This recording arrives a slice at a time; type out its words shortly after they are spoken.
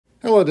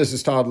Hello, this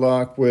is Todd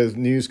Luck with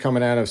news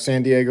coming out of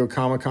San Diego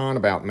Comic-Con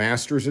about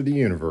Masters of the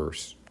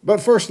Universe.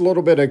 But first, a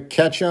little bit of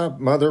catch-up.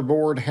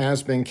 Motherboard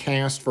has been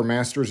cast for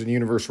Masters of the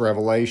Universe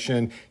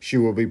Revelation. She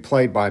will be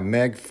played by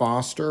Meg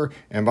Foster.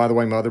 And by the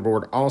way,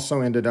 Motherboard also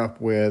ended up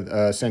with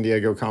a San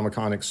Diego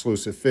Comic-Con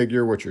exclusive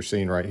figure, which you're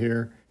seeing right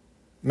here.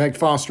 Meg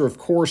Foster, of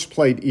course,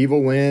 played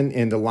Evil-Lyn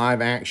in the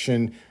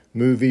live-action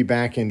movie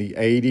back in the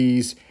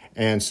 80s.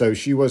 And so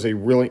she was a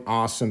really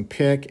awesome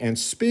pick. And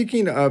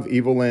speaking of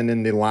Evil-Lyn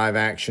in the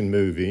live-action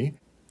movie,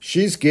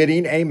 she's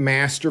getting a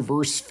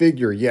Masterverse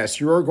figure. Yes,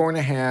 you are going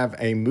to have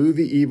a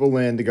movie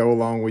Evil-Lyn to go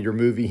along with your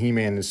movie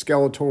He-Man and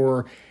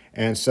Skeletor.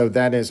 And so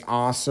that is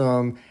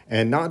awesome.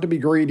 And not to be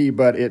greedy,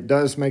 but it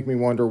does make me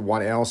wonder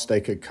what else they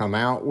could come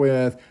out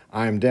with.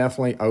 I am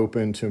definitely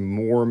open to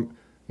more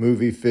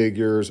movie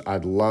figures.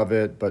 I'd love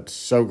it, but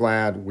so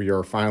glad we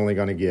are finally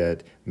going to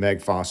get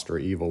Meg Foster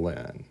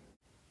Evil-Lyn.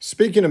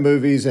 Speaking of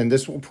movies, and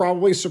this will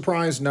probably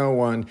surprise no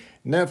one,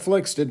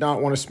 Netflix did not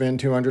want to spend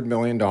 $200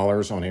 million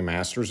on a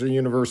Masters of the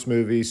Universe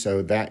movie,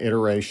 so that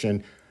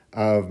iteration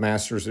of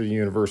Masters of the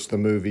Universe, the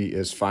movie,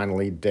 is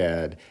finally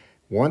dead.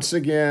 Once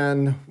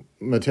again,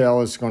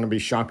 Mattel is going to be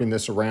shopping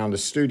this around to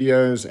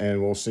studios,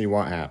 and we'll see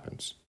what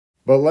happens.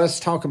 But let's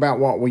talk about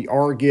what we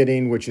are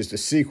getting, which is the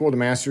sequel to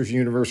Masters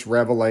Universe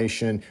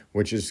Revelation,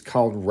 which is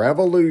called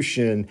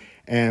Revolution.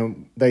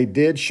 And they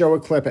did show a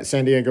clip at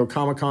San Diego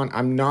Comic-Con.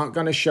 I'm not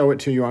going to show it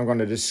to you. I'm going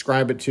to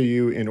describe it to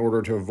you in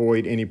order to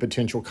avoid any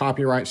potential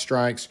copyright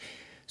strikes.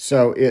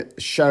 So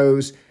it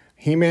shows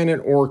He-Man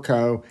and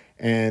Orko,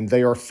 and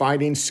they are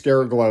fighting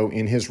Scareglow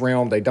in his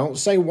realm. They don't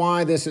say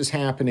why this is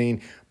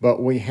happening,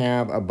 but we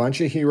have a bunch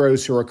of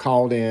heroes who are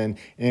called in,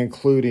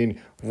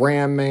 including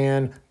Ram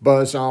Man,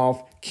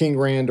 Buzz-Off, King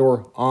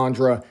Randor,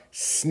 Andra,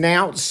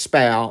 Snout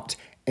Spout,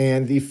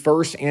 and the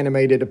first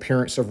animated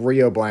appearance of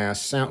Rio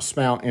Blast. Snout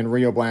Spout and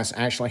Rio Blast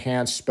actually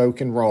had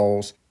spoken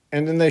roles.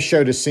 And then they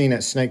showed a scene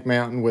at Snake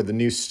Mountain with the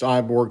new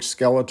cyborg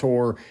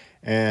Skeletor.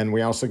 And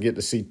we also get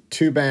to see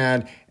Too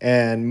Bad.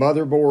 And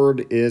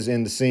Motherboard is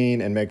in the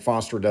scene, and Meg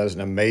Foster does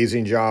an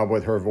amazing job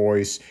with her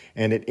voice.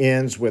 And it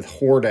ends with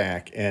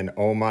Hordak. And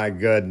oh my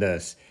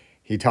goodness,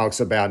 he talks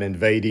about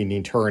invading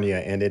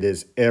Eternia, and it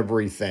is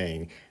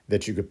everything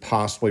that you could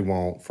possibly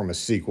want from a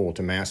sequel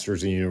to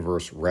Masters of the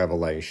Universe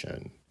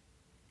Revelation.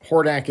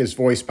 Hordak is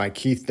voiced by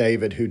Keith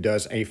David, who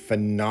does a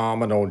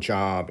phenomenal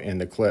job in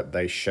the clip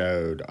they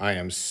showed. I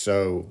am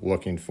so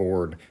looking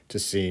forward to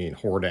seeing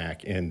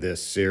Hordak in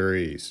this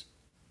series.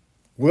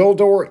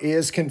 Wildor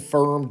is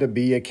confirmed to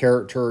be a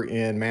character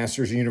in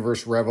Masters of the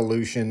Universe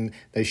Revolution.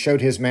 They showed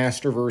his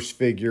Masterverse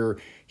figure.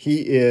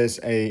 He is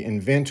an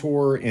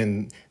inventor.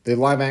 In the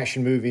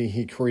live-action movie,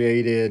 he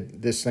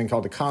created this thing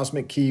called the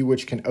Cosmic Key,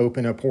 which can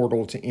open a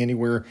portal to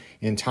anywhere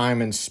in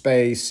time and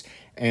space.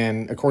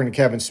 And according to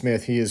Kevin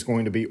Smith, he is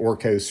going to be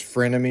Orko's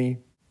frenemy.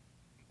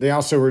 They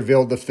also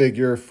revealed the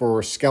figure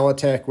for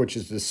Skeletech, which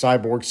is the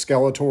cyborg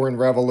Skeletor in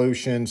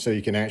Revolution, so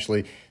you can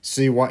actually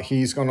see what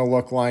he's going to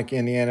look like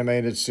in the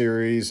animated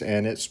series,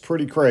 and it's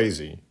pretty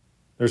crazy.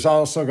 There's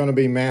also going to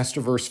be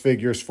Masterverse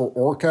figures for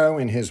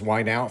Orko in his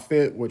white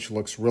outfit, which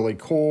looks really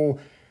cool.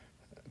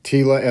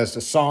 Teela as the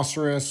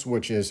Sorceress,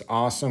 which is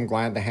awesome.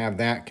 Glad to have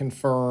that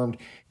confirmed.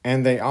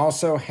 And they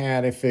also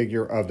had a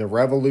figure of the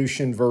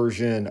Revolution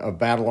version of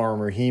Battle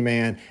Armor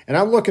He-Man. And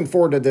I'm looking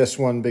forward to this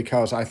one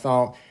because I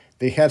thought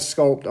the head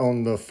sculpt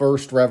on the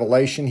first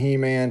Revelation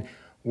He-Man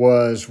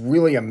was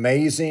really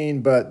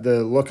amazing, but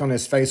the look on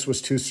his face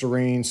was too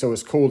serene, so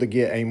it's cool to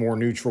get a more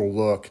neutral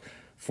look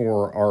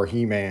for our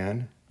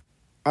He-Man.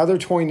 Other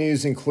toy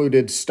news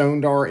included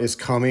Stondar is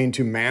coming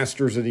to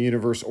Masters of the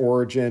Universe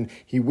Origin.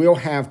 He will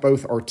have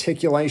both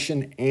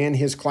articulation and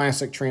his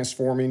classic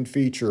transforming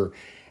feature.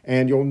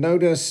 And you'll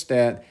notice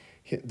that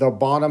the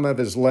bottom of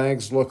his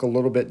legs look a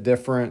little bit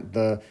different.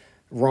 The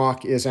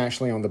rock is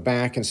actually on the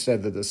back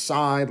instead of the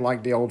side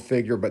like the old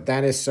figure, but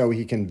that is so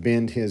he can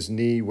bend his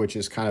knee, which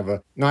is kind of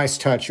a nice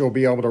touch. You'll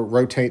be able to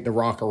rotate the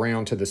rock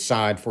around to the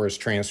side for his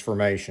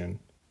transformation.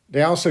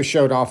 They also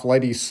showed off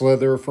Lady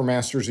Slither for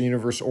Masters of the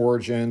Universe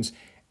Origins,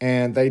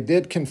 and they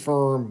did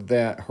confirm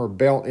that her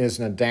belt is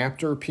an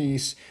adapter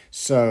piece,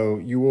 so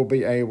you will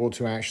be able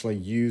to actually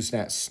use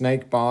that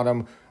snake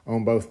bottom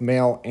on both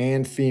male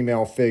and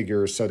female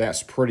figures, so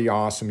that's pretty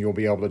awesome. You'll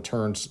be able to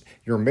turn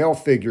your male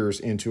figures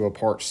into a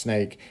part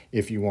snake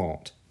if you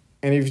want.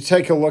 And if you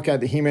take a look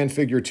at the He-Man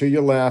figure to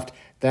your left,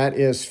 that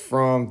is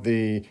from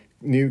the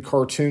new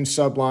cartoon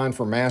subline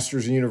for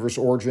Masters of the Universe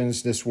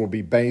Origins. This will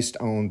be based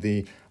on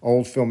the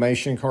old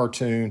Filmation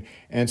cartoon,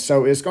 and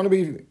so it's going to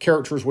be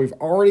characters we've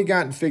already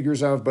gotten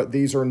figures of, but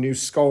these are new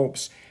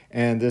sculpts,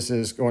 and this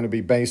is going to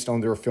be based on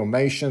their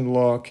Filmation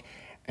look.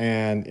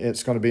 And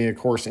it's going to be, of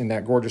course, in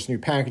that gorgeous new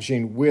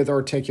packaging with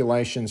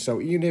articulation. So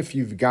even if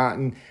you've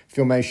gotten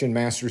Filmation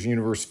Masters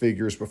Universe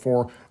figures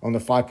before on the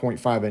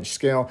 5.5-inch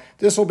scale,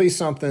 this will be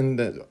something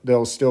that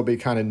they'll still be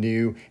kind of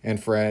new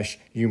and fresh.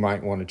 You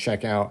might want to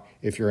check out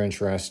if you're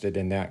interested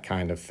in that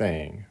kind of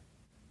thing.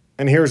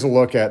 And here's a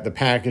look at the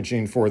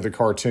packaging for the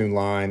cartoon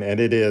line, and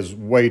it is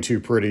way too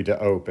pretty to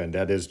open.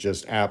 That is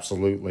just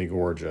absolutely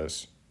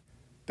gorgeous.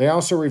 They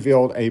also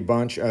revealed a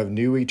bunch of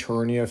new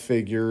Eternia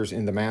figures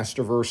in the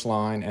Masterverse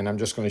line, and I'm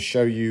just going to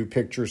show you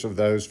pictures of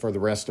those for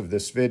the rest of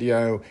this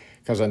video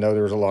because I know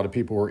there's a lot of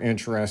people who are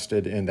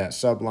interested in that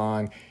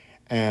subline.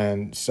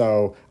 And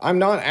so I'm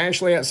not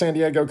actually at San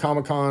Diego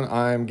Comic-Con.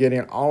 I'm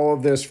getting all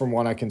of this from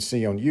what I can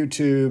see on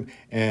YouTube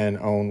and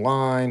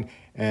online.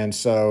 And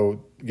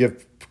so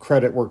give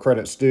credit where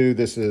credit's due.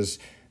 This is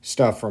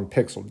stuff from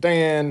Pixel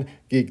Dan,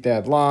 Geek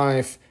Dad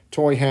Life,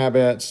 Toy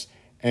Habits,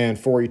 and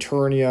for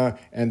Eternia.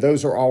 And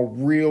those are all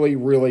really,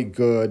 really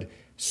good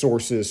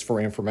sources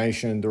for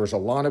information. There's a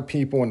lot of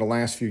people in the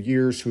last few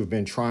years who've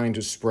been trying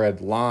to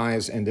spread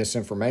lies and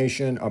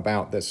disinformation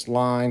about this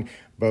line,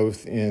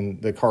 both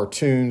in the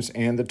cartoons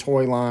and the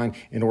toy line,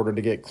 in order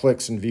to get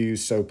clicks and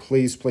views. So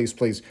please, please,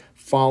 please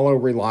follow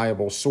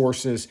reliable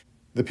sources.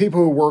 The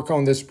people who work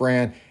on this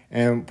brand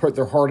and put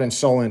their heart and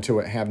soul into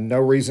it have no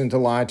reason to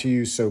lie to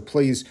you. So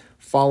please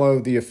follow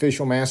the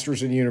official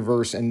Masters of the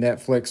Universe and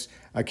Netflix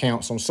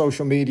accounts on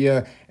social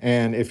media.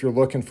 And if you're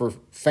looking for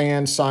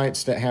fan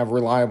sites that have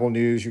reliable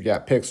news, you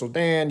got Pixel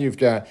Dan, you've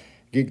got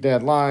Geek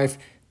Dad Life,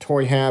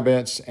 Toy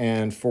Habits,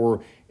 and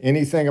for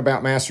anything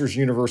about Masters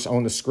Universe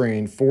on the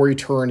screen, For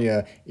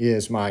Eternia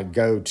is my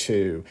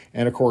go-to.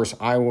 And of course,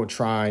 I will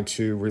try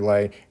to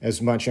relay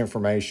as much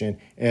information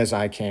as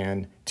I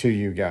can to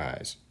you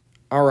guys.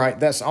 All right,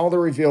 that's all the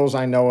reveals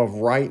I know of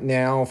right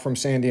now from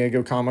San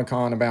Diego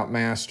Comic-Con about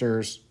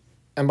Masters.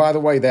 And by the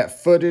way,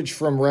 that footage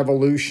from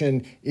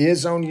Revolution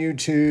is on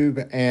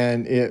YouTube,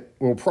 and it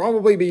will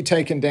probably be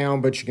taken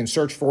down, but you can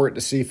search for it to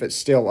see if it's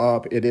still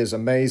up. It is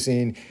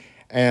amazing.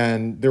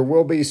 And there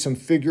will be some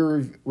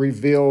figure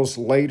reveals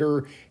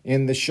later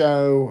in the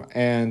show,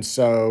 and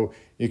so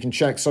you can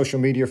check social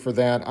media for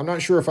that. I'm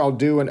not sure if I'll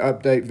do an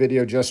update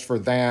video just for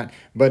that,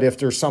 but if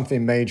there's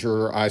something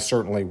major, I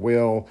certainly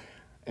will.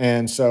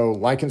 And so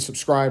like and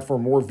subscribe for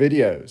more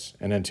videos.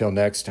 And until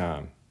next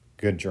time,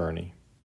 good journey.